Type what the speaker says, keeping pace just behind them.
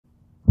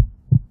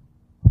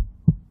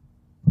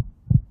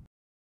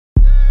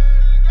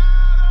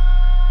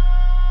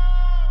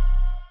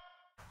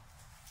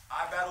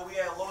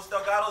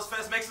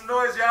Make some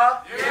noise,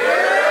 y'all. Yeah!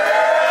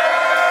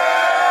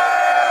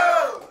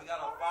 We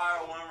got a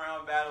fire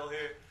one-round battle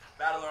here.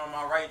 Battler on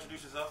my right,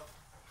 introduce yourself.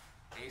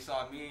 Ace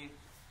Amin,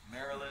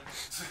 Maryland.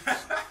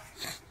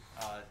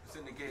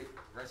 Syndicate,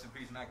 rest in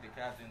peace, Mac the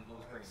Captain,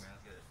 Los Preme, man.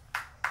 Let's get it.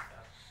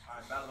 All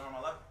right, battler on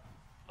my left.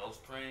 Los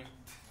Preme,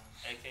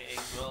 a.k.a.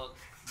 Drug.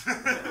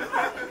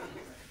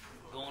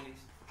 Goonies.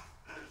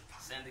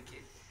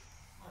 Syndicate.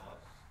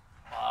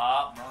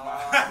 Bob.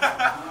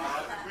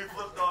 We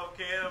flipped off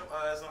Cam.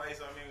 That's on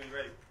Ace Amin when you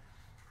ready.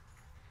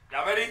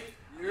 Y'all ready?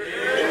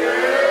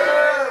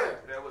 Yeah!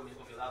 Bear with me, it's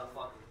gonna be a lot of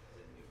fuckery.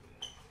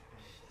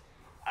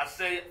 I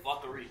say it,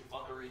 fuckery.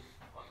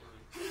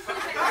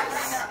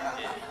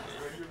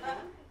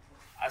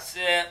 I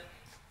said,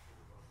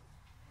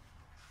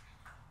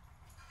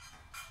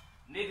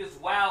 niggas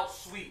wild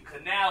sweet,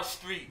 Canal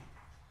Street.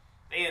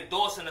 They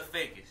endorsing the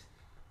fakers.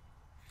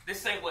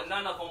 This ain't what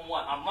none of them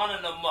want. I'm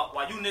running them up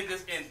while you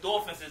niggas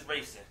endorphins is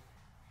racing.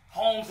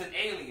 Homes and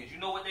aliens, you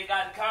know what they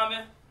got in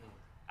common?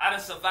 I done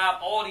survived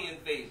all the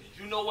invasions.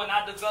 You know when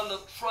I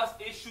developed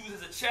trust issues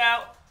as a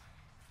child?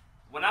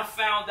 When I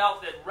found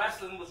out that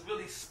wrestling was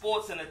really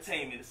sports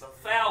entertainment. It's a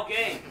foul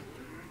game.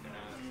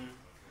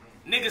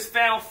 Niggas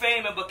found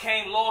fame and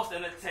became lost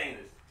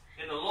entertainers.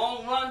 In the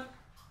long run,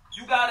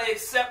 you gotta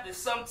accept that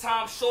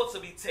sometimes shorts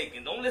will be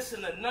taken. Don't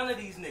listen to none of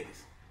these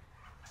niggas.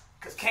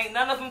 Cause can't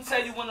none of them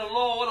tell you when the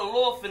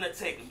law finna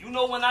take them. You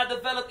know when I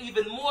developed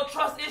even more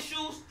trust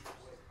issues?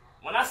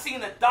 When I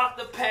seen a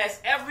doctor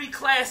pass every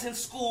class in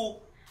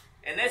school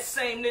and that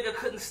same nigga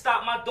couldn't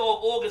stop my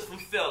dog August from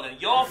failing.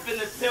 Y'all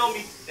finna tell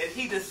me that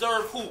he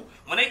deserved who?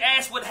 When they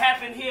ask what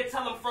happened here,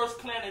 tell them First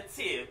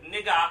Planeteer.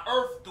 Nigga, I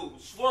earthed through,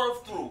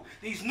 swerved through.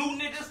 These new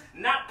niggas,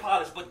 not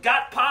polished, but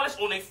got polished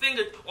on their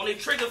fingers, on their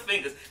trigger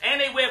fingers. And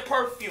they wear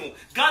perfume.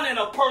 Gun in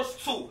a purse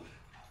too.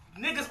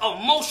 Niggas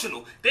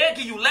emotional. They'll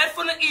give you lead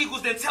from the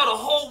Eagles, then tell the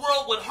whole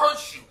world what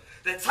hurts you.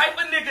 The type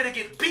of nigga to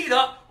get beat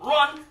up,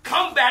 run,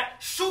 come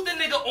back, shoot the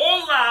nigga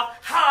on live,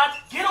 hide,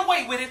 get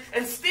away with it,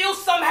 and still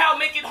somehow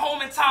make it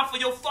home in time for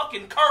your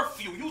fucking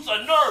curfew. You's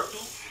a nerd,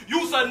 dude.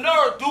 You's a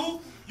nerd,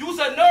 dude. You's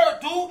a nerd,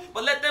 dude.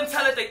 But let them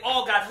tell it they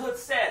all got hood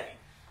savvy.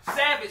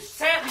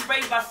 Sadly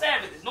raised by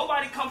savages.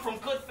 Nobody come from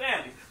good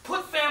families.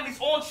 Put families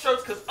on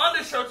shirts, because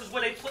undershirts is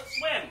where they put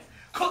swammies.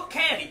 Cook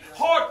candy,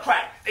 hard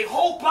crack. They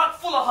whole block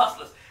full of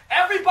hustlers.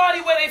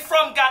 Everybody where they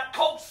from got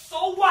coke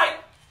so white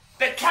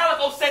that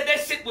Calico said that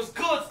shit was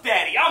goods,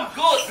 daddy. I'm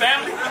good,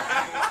 family.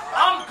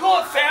 I'm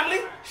good, family.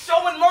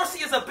 Showing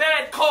mercy is a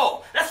bad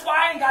call. That's why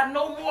I ain't got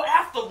no more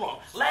after run.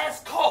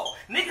 Last call.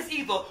 Niggas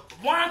either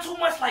whine too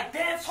much like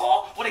dance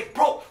hall or they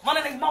broke,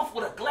 running their mouth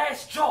with a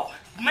glass jaw.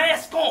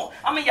 Mask on.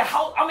 I'm in your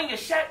house. I'm in your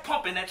shack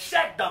pumping that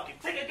shack dunking.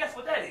 Take a guess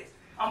what that is.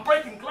 I'm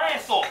breaking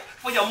glass off.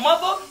 For your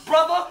mother,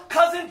 brother,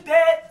 cousin,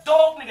 dad,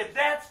 dog, nigga,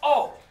 that's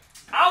all.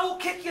 I will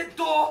kick your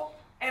door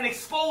and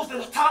expose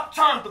the top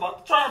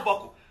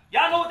turnbuckle.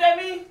 Y'all know what that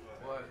means?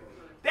 What?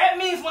 That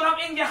means when I'm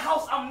in your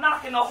house, I'm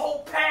knocking the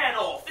whole pad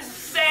off. This is a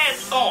sad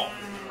song.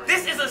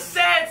 This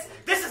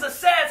is a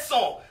sad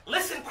song.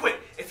 Listen quick.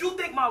 If you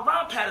think my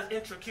rhyme pad is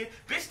intricate,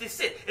 bitch, this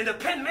it. In the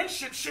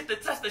penmanship shit to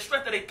test the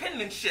strength of their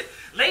penmanship.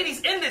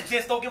 Ladies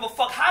indigents don't give a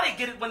fuck how they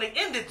get it when they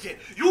indigent.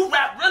 You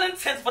rap real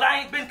intense, but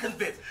I ain't been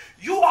convinced.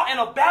 You are in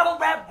a battle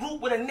rap group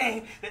with a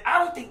name that I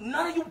don't think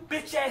none of you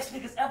bitch ass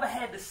niggas ever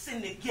had the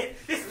sin to get.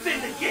 This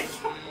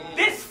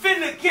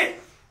finna get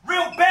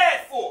real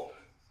bad for.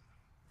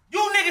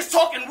 You niggas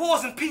talking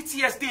wars and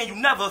PTSD and you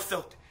never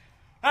felt it.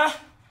 Huh?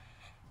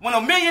 When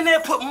a millionaire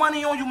put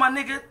money on you, my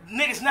nigga,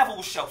 niggas never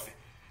will shelf it.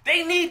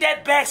 They need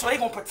that bag so they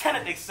gonna pretend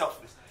that they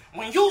selfless.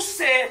 When you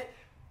said,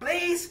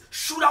 Blaze,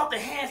 shoot out the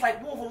hands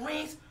like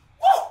Wolverines,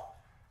 woo!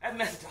 That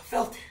message, I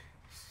felt it.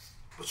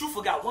 But you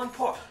forgot one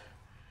part.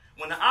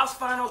 When the ops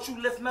find out you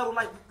lift metal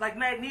like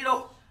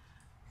Magneto,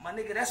 my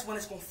nigga, that's when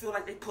it's gonna feel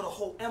like they put a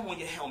whole M on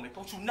your helmet.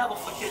 Don't you never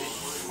forget it.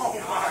 Oh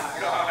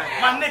my God.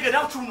 My nigga,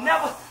 don't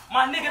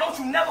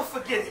you never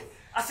forget it.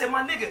 I said,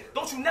 my nigga,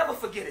 don't you never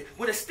forget it.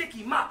 With a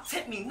sticky mop,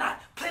 tempt me not.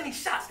 Plenty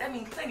shots, that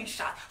means plenty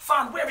shots.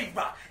 Find where he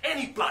rock,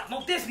 any block,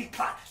 no Disney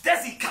plot.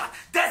 Desi cot.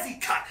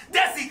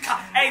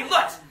 Hey,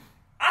 look,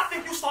 I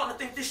think you starting to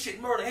think this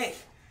shit murder ain't.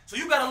 So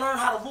you better learn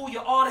how to rule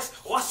your artist,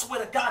 or I swear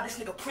to God, this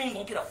nigga Preem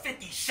gonna get a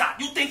 50 shot.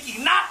 You think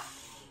he not?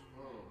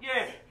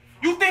 Yeah.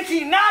 You think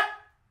he not?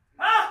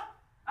 Huh?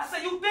 I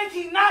said, you think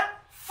he not?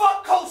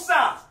 Fuck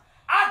cosigns.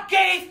 I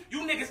gave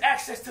you niggas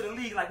access to the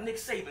league like Nick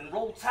Saban,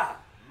 Roll Tide.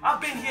 I've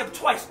been here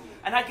twice,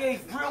 and I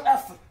gave real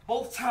effort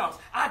both times.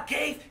 I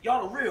gave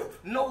y'all the real,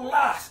 no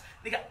lies.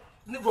 Nigga,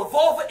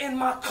 revolver in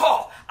my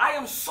car. I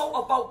am so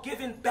about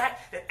giving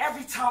back that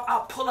every time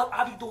I pull up,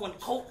 I be doing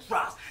coke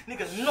drives.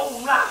 Nigga, no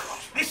lie.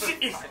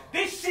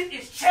 This shit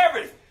is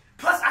charity.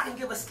 Plus, I can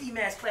give a ski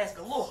mask class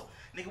galore.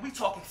 Nigga, we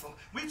talking from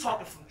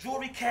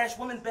jewelry, cash,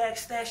 women bag,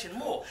 stash, and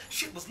more.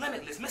 Shit was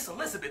limitless. Miss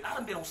Elizabeth, I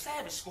done been on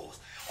savage scores.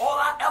 All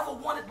I ever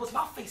wanted was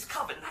my face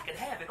covered, and I could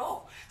have it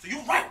all. So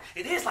you right,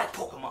 it is like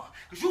Pokemon.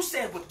 Because you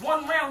said with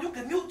one round you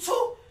could mute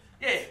two.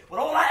 Yeah, but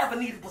all I ever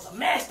needed was a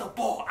master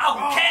ball. I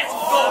will cancel.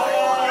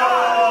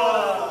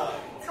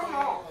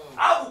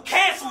 I will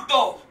cancel cancel,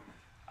 dog.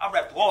 I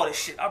rap through all this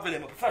shit. I really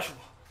am a professional.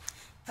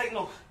 Take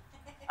note.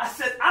 I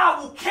said, I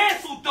will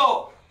cancel,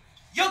 dog.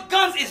 Your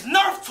guns is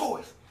Nerf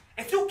toys.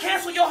 If you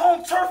cancel your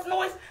home turf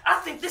noise, I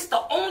think this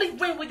the only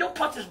ring where your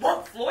punches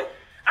work, Floyd.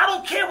 I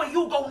don't care where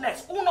you go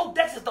next. Uno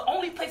Dex is the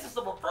only place it's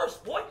the reverse,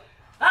 boy.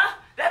 Huh?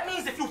 That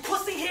means if you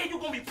pussy here, you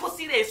gonna be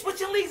pussy there.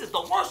 Switching leads is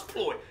the worst,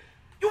 Floyd.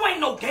 You ain't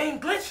no game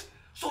glitch.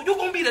 So you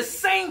gonna be the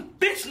same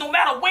bitch no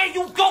matter where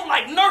you go,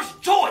 like Nurse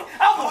Joy.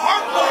 I will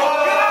hurt, boy.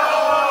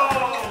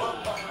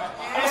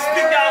 I'ma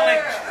speak y'all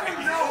language.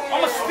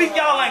 I'ma speak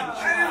y'all language.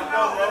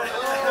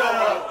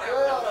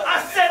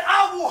 I said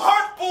I will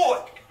hurt, boy.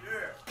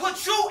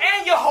 Put you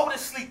and your hoe to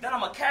sleep. Then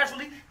I'ma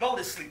casually go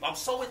to sleep. I'm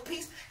so at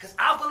peace because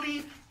I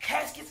believe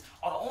caskets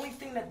are the only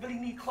thing that really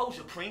need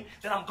closure, Preem.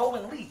 Then I'm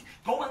going league.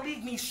 Going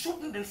league means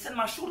shooting, then send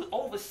my shooter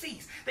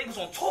overseas. They was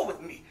on tour with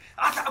me.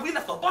 We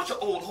left a bunch of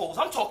old hoes.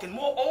 I'm talking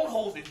more old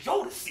hoes than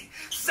Jodeci.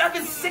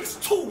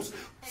 7.62s.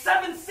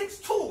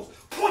 7.62s.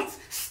 Points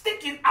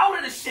sticking out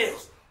of the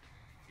shells.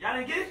 Y'all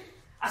didn't get it?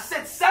 I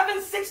said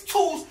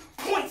 7.62s,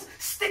 points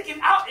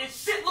sticking out, and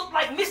shit looked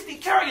like Misty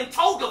carrying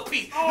toga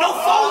piece. No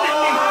fold in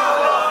me.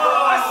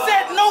 I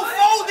said no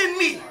fold in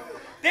me.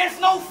 There's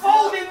no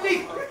fold in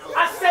me.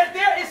 I said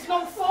there is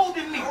no fold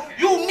in me.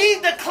 You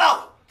need the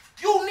clout.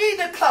 You need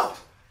the clout.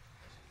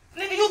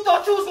 Nigga, you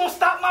thought you was gonna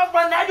stop my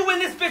run. Now you in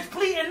this bitch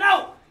bleeding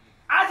out.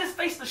 I just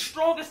faced the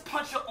strongest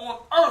puncher on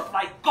earth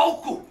like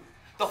Goku.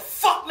 The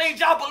fuck made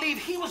y'all believe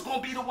he was gonna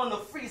be the one to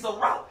freeze a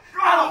route?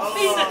 I don't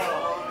see that.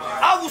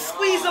 I will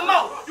squeeze him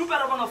out. You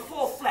better run a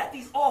 4 flat.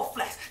 These all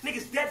flats.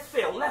 Niggas dead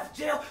fail, left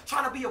jail,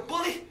 trying to be a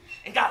bully,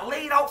 and got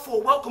laid out for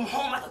a welcome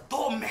home like a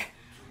doormat.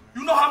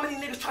 You know how many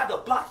niggas tried to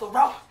block the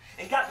route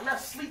and got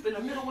left sleep in the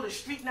middle of the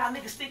street? Now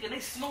niggas thinking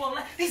they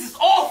snoring. These is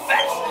all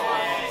facts.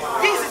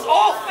 These is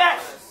all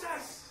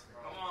facts.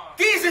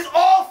 These is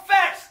all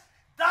facts.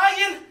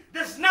 Dying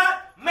does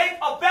not make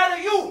a better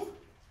you.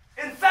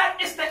 In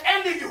fact, it's the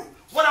end of you.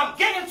 What I'm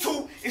getting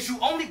to is you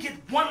only get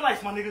one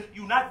life, my nigga.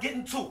 You not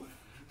getting two.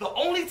 The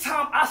only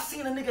time I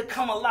seen a nigga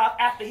come alive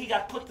after he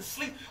got put to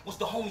sleep was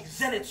the homie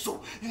Zenitsu.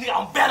 You nigga,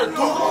 I'm better, dude.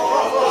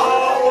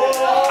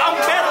 I'm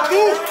better,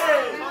 dude.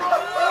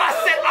 I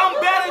said,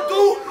 I'm better,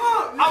 dude.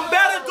 I'm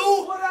better,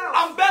 dude.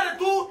 I'm better,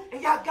 dude.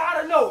 And y'all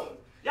gotta know.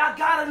 Y'all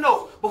gotta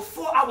know,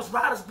 before I was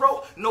riders,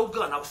 bro, no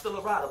gun. I was still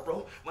a rider,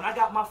 bro. When I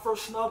got my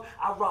first snub,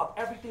 I robbed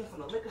everything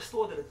from the liquor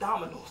store to the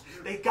Domino's.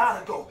 They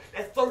gotta go.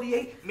 That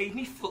 38 made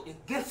me feel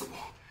invincible.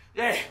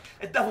 Yeah,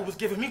 that devil was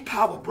giving me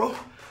power, bro.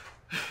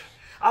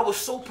 I was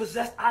so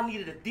possessed, I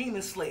needed a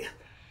demon slayer.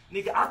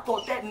 Nigga, I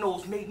thought that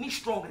nose made me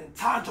stronger than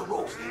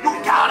Tanjiro's.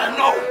 You gotta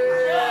know.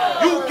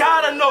 You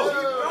gotta know.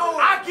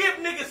 I give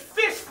niggas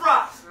fish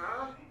fries.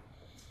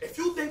 If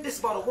you think this is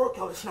about a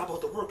workout, it's not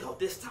about the workout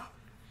this time.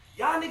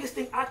 Y'all niggas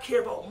think I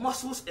care about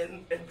muscles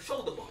and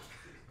shoulder bumps.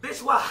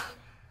 Bitch, why?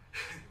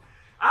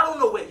 I don't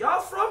know where y'all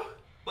from,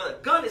 but a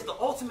gun is the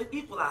ultimate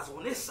equalizer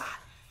on this side.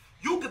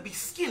 You could be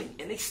skinny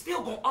and they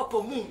still gon'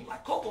 upper moon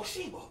like Coco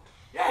Shibo.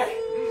 Yeah.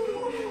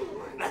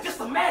 Now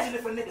just imagine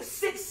if a nigga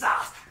 6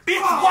 size.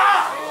 Bitch,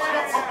 why?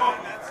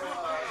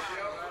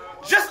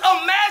 Just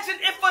imagine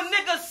if a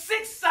nigga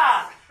 6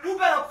 size. You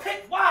better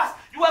pick wise.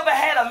 You ever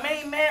had a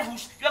main man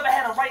you ever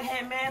had a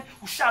right-hand man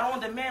who shot on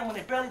the man when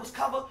they barely was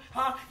covered?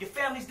 Huh? Your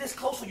family's this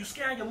close, so you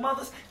scaring your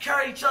mothers,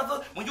 carry each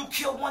other. When you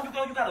kill one, you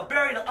gotta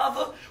bury the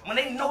other. When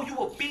they know you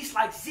a beast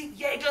like Zeke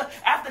Yeager,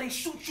 after they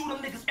shoot you, them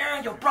niggas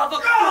airing your brother.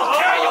 You gonna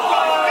carry your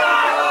brother.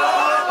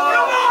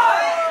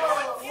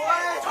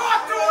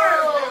 Talk to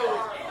him.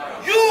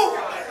 You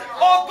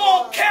are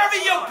gonna carry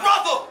your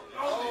brother.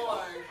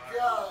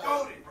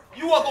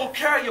 You are gonna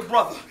carry your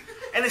brother.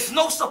 And it's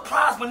no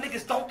surprise when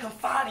niggas don't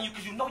confide in you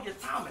because you know your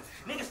timing.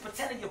 Niggas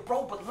pretending you're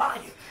bro but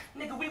lying.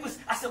 Nigga,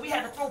 I said we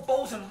had to throw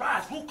bows and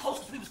rides. Real close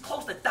because we was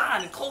close to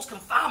dying in close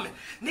confinement.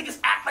 Niggas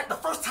act like the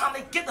first time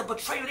they get the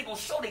betrayer, they gonna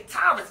show they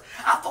tyrants.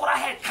 I thought I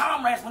had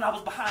comrades when I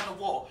was behind the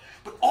wall.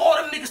 But all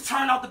them niggas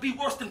turned out to be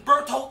worse than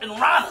Berthold and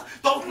Rana.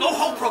 No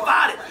hope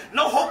provided.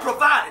 No hope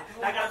provided.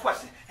 Now I got a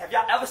question. Have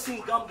y'all ever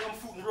seen Gum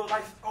Fruit in real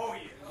life? Oh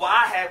yeah. Well,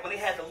 I had when they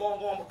had the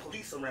long arm of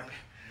police around me.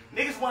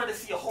 Niggas wanted to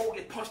see a hole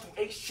get punched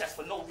through Ace chest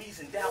for no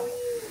reason down me.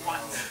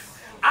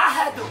 I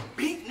had to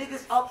beat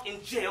niggas up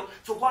in jail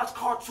to watch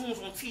cartoons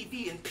on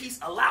TV and peace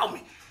allow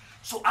me.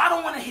 So I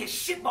don't want to hear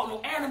shit about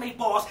no anime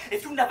bars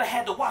if you never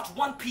had to watch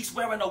One Piece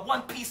wearing a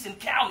One Piece in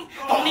County.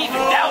 Don't even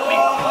doubt me.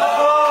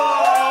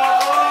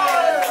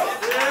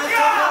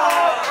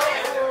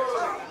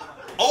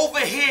 Over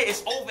here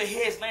is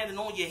landing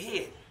on your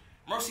head.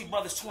 Mercy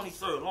Brothers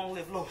 23rd, long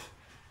live low.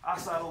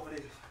 Outside over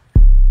there.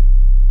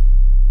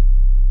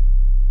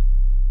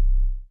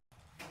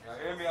 Y'all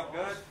hear me? I'm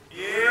good?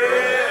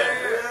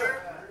 Yeah.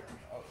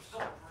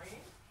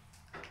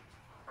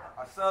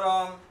 I said,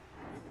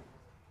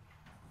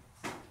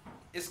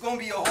 it's gonna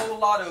be a whole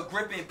lot of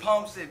gripping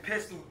pumps and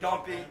pistol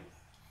dumping.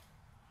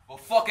 But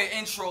fuck an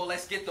intro,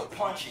 let's get the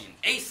punching.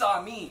 Ace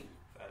Amin.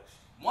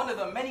 One of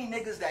the many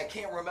niggas that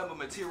can't remember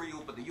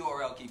material, but the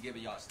URL keep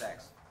giving y'all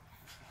stacks.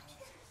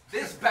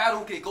 This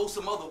battle could go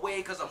some other way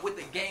because I'm with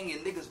the gang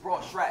and niggas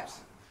brought straps.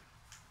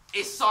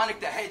 It's Sonic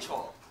the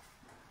Hedgehog.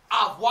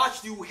 I've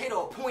watched you hit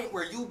a point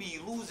where you be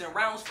losing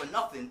rounds for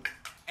nothing,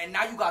 and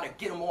now you gotta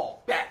get them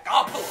all back.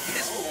 I'll pull a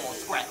pistol on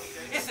Scrap.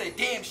 It's a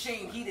damn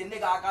shame he the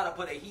nigga I gotta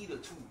put a heater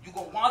to. You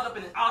gon' wind up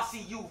in an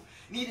ICU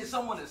needing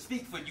someone to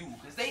speak for you,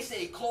 cause they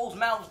say closed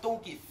mouths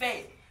don't get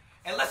fed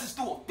unless it's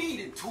through a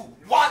feeding tube.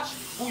 Watch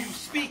who you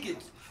speaking.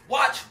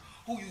 Watch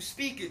who you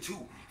speaking to.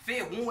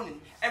 Fair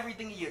warning,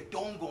 everything in your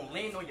dome gon'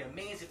 land on your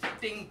mans if your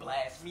thing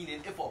blast.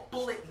 Meaning, if a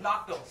bullet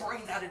knock the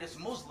brains out of this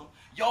Muslim,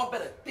 y'all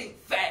better think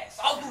fast.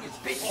 I'll do this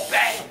bitch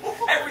bad.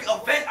 Every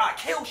event I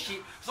kill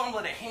shit, so I'm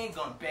let a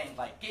handgun bang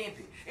like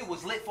Gambit. It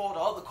was lit for all the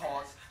other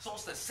cards, so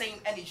it's the same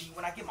energy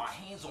when I get my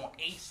hands on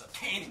Ace or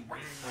Cannon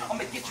Ray.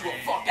 I'ma get you the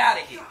fuck out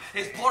of here.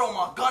 There's blood on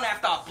my gun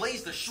after I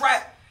blaze the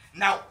strap.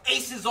 Now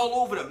Ace is all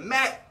over the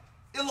map.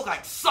 It look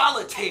like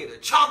solitaire, the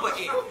chopper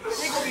air.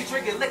 They gonna be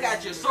drinking liquor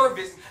at your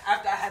service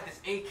after I had this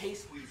AK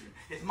squeezing.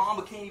 His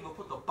mama can't even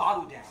put the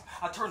bottle down.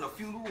 I turned the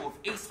funeral of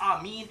Ace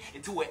Amin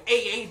into an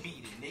AA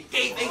beating. They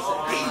gave Ace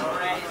a demon.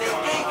 They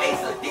gave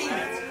Ace a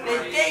demon.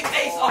 They gave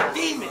Ace a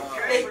demon.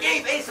 They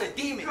gave Ace a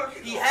demon.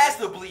 He has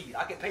to bleed.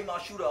 I can pay my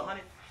shooter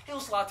 100. He'll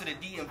slide to the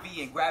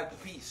DMV and grab the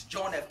piece.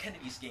 John F.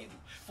 Kennedy scandal.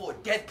 For a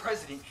dead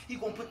president, he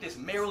gonna put this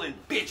Maryland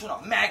bitch on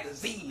a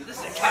magazine. This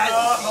is a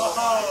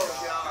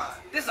casualty.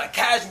 This is a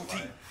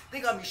casualty.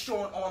 They got me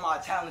showing all my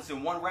talents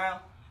in one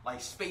round.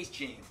 Like Space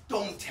Jam,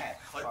 Dome Tap,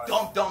 a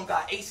dumb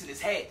got Ace in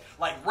his head,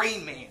 like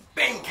Rain Man,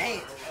 Bang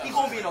Can. He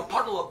gonna be in a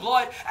puddle of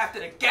blood after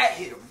the gat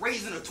hit him,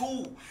 raising a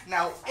tool.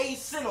 Now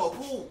Ace in a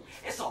pool,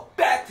 it's a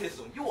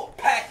baptism. You a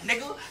pack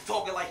nigga,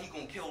 talking like he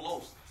gonna kill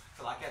Los.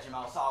 Till I catch him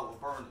outside with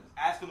burners.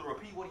 Ask him to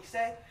repeat what he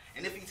said,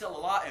 and if he tell a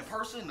lie in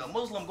person, the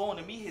Muslim going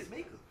to meet his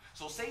maker.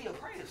 So say your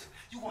prayers.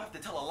 You gonna have to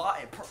tell a lie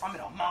in person. I'm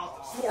in a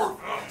mouth, swerve,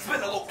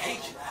 spin the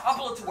location. I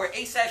pull it to where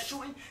Ace ass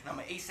shooting, and I'm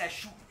an Ace ass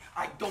shooting.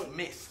 I don't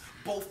miss.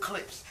 Both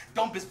clips.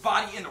 Dump his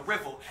body in the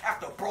river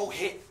after bro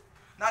hit.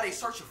 Now they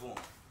searching for him.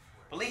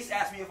 Police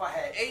asked me if I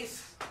had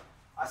Ace.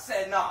 I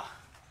said nah.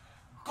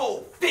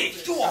 Go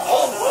fish, you a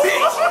whole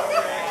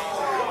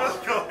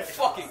bitch.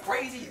 Fucking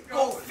crazy.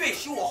 Go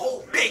fish, you a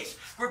whole bitch.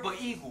 Grip an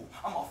eagle.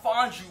 I'ma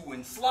find you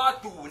and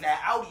slide through in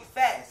that Audi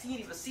fast. He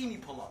didn't even see me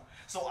pull up.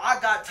 So I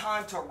got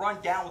time to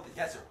run down with the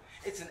desert.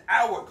 It's an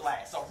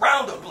hourglass, a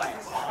rounder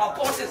blast. I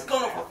bought this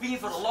gun up for feed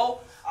for the low.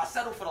 I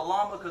settled for the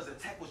llama because the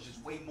tech was just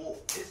way more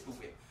pistol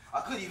whip. I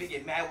couldn't even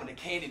get mad when the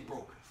cannon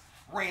broke.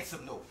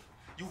 Ransom note.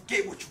 You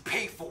get what you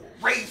pay for.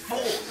 Raise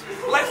fours.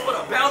 Let's put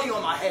a bounty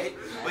on my head.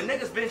 But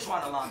niggas been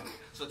trying to line me.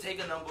 So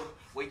take a number,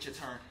 wait your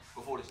turn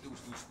before this dude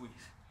squeeze.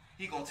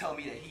 He gonna tell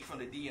me that he from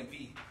the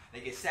DMV. They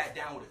get sat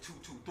down with a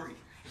 2-2-3.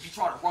 If he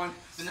try to run,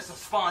 then it's a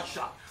spawn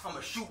shot. I'ma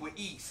shoot with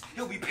ease.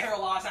 He'll be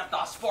paralyzed after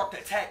I spark the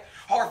attack.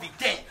 Harvey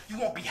Dent, you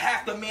won't be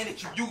half the man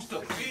that you used to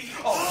be.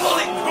 A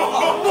bullet, a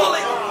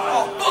bullet,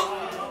 a bullet,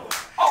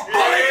 a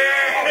bullet,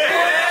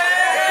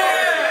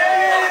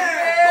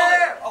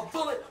 a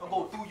bullet, I'll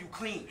go through you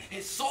clean.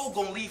 His soul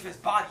gonna leave his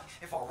body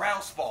if a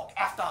round spark.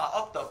 After I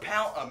up the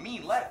pound,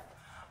 Amin left.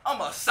 I'm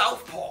a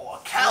southpaw, a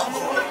cowboy,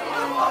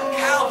 a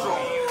cowboy.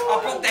 I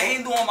broke the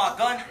handle on my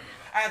gun.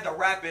 I had to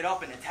wrap it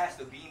up and attach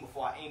the beam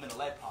before I aim in the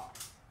lead pop.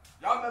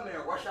 Y'all remember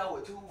in Rush Hour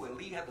 2 when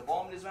Lee had the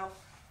bomb in his mouth?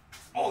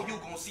 All you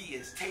gonna see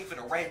is tape and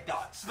a red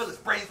dot. Spill his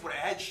brains with a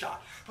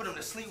headshot. Put him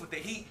to sleep with the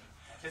heat.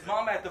 His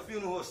mom at the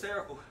funeral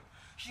hysterical.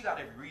 She got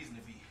every reason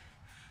to be.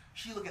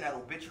 She looking at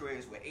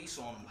obituaries with Ace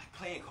on them like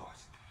playing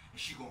cards. And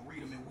she gonna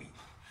read them and weep.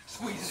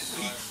 Squeezing his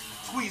piece,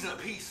 squeezing a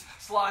piece,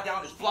 slide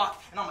down this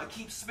block, and I'm gonna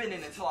keep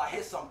spinning until I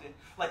hit something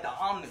like the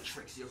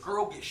Omnitrix. Your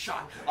girl gets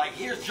shot. Like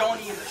here's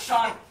Johnny in the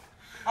shine.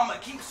 I'm gonna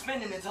keep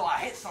spinning until I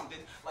hit something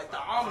like the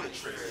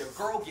Omnitrix. Your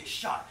girl gets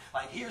shot.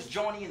 Like here's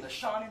Johnny in the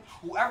shining.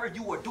 Whoever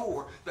you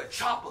adore, the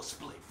chopper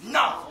split.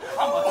 Nah,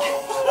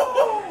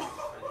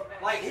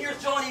 like here's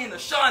Johnny in the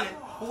shining.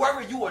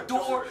 Whoever you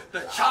adore,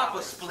 the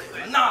chopper split.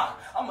 Nah,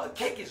 I'ma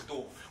kick his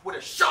door with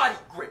a shoddy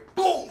grip.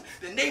 Boom!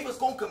 The neighbors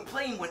gonna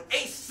complain when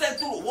Ace sent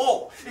through the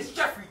wall. It's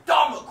Jeffrey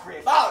Dahmer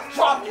crib. I'll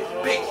drop this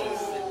bitch.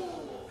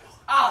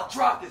 I'll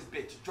drop this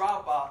bitch.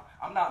 Drive by,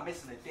 I'm not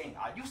missing a thing.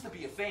 I used to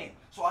be a fan,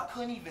 so I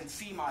couldn't even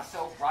see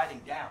myself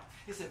writing down.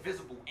 It's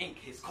invisible ink.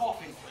 His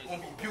coffin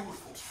gonna be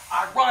beautiful.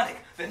 Ironic,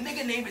 the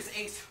nigga name is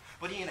Ace,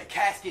 but he in a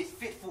casket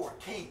fit for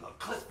a king, a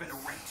clip in the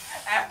ring.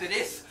 After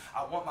this,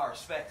 I want my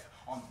respect.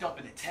 I'm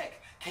dumping the tech,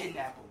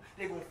 kidnap him.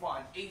 They gonna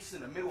find Ace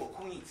in the middle of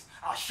Queens.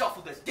 I'll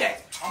shuffle the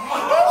deck. I'm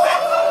under the back.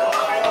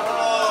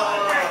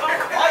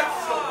 That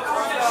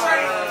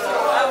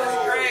was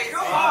great.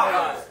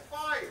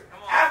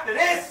 After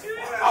this,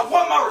 I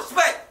want my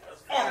respect.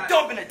 I'm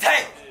dumping the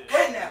tank.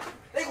 Kidnap him.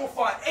 They gonna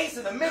find Ace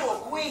in the middle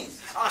of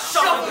Queens. I'll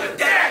shuffle the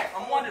deck.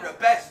 I'm one of the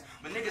best.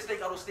 But niggas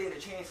think I don't stand a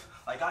chance.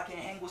 Like I can't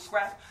hang with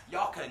Scrap.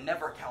 Y'all could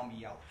never count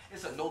me out.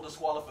 It's a no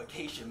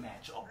disqualification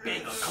match. A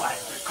banger clap.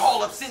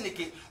 Call up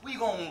Syndicate. We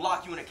gonna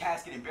lock you in a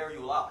casket and bury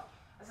you alive.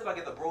 That's if I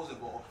get the bros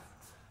involved.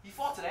 He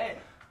fought to the end.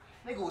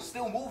 Nigga was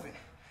still moving.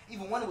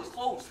 Even when it was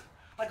closed.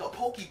 Like a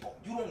Pokeball.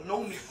 You don't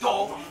know me,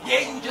 dog.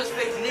 Yeah, you just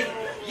face Nitty.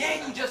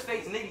 Yeah, you just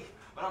face Nitty.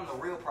 But I'm the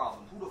real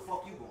problem. Who the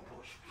fuck you gonna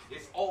push?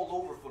 It's all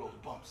over for those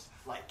bumps.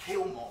 Like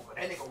Killmonger,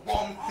 that nigga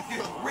Rum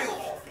is real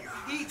off.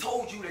 He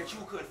told you that you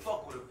couldn't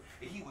fuck with him,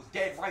 and he was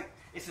dead right.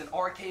 It's an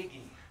arcade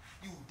game.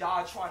 You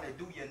die trying to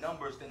do your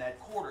numbers, then that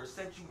quarter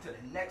sent you to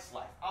the next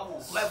life. I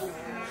will level.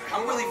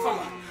 I'm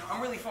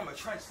really from a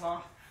trench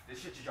slum. This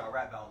shit that y'all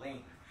rap about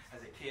lame.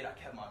 As a kid, I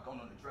kept my gun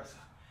on the dresser.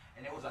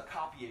 And there was a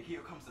copy of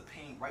Here Comes the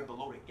Pain right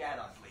below the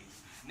Gaddon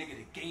blades. Nigga,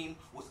 the game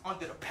was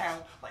under the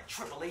pound like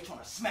Triple H on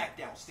a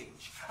SmackDown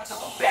stage. I took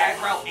a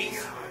bad route,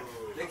 Ace.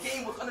 The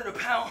game was under the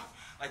pound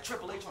like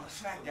Triple H on a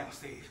SmackDown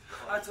stage.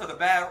 I took a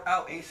bad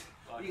route, Ace.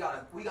 We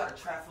got a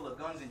trap full of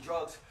guns and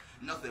drugs,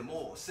 nothing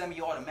more.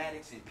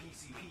 Semi-automatics and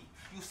PCP.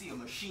 You see a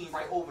machine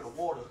right over the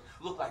water,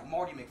 look like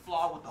Marty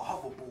McFly with the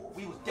hoverboard.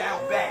 We was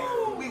down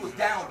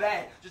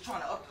bad, just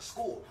trying to up the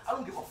score. I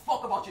don't give a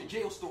fuck about your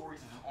jail stories.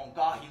 On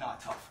God, he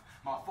not tough.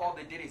 My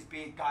father did his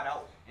bid, got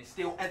out, and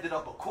still ended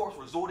up, of course,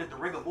 resorted to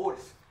rigor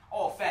mortis.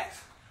 All facts.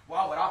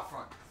 Why would I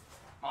front?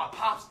 My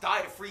pops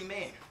died a free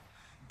man.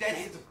 Then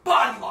his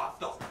body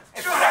locked up.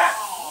 And for that,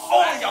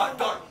 all of y'all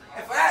done.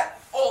 And for that,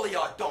 all of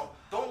y'all done.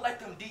 Don't let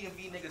them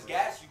DMV niggas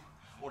gas you,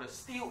 or the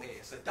steel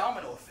ass, a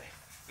domino effect.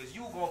 Cause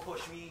you gonna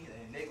push me,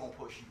 and they gonna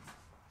push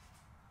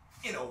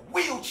you. In a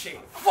wheelchair.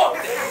 Fuck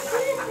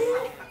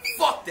that.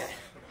 Fuck that.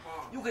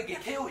 You could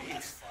get killed here.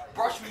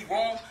 Brush me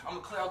wrong, I'ma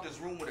clear out this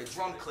room with a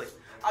drum clip.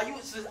 I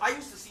used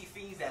to see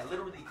fiends that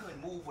literally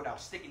couldn't move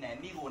without sticking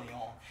that needle in their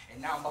arm,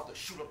 and now I'm about to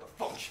shoot up the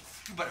function.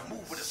 You better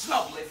move with a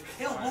snub lift.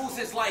 He'll lose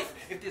his life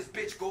if this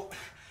bitch go.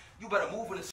 You better move with a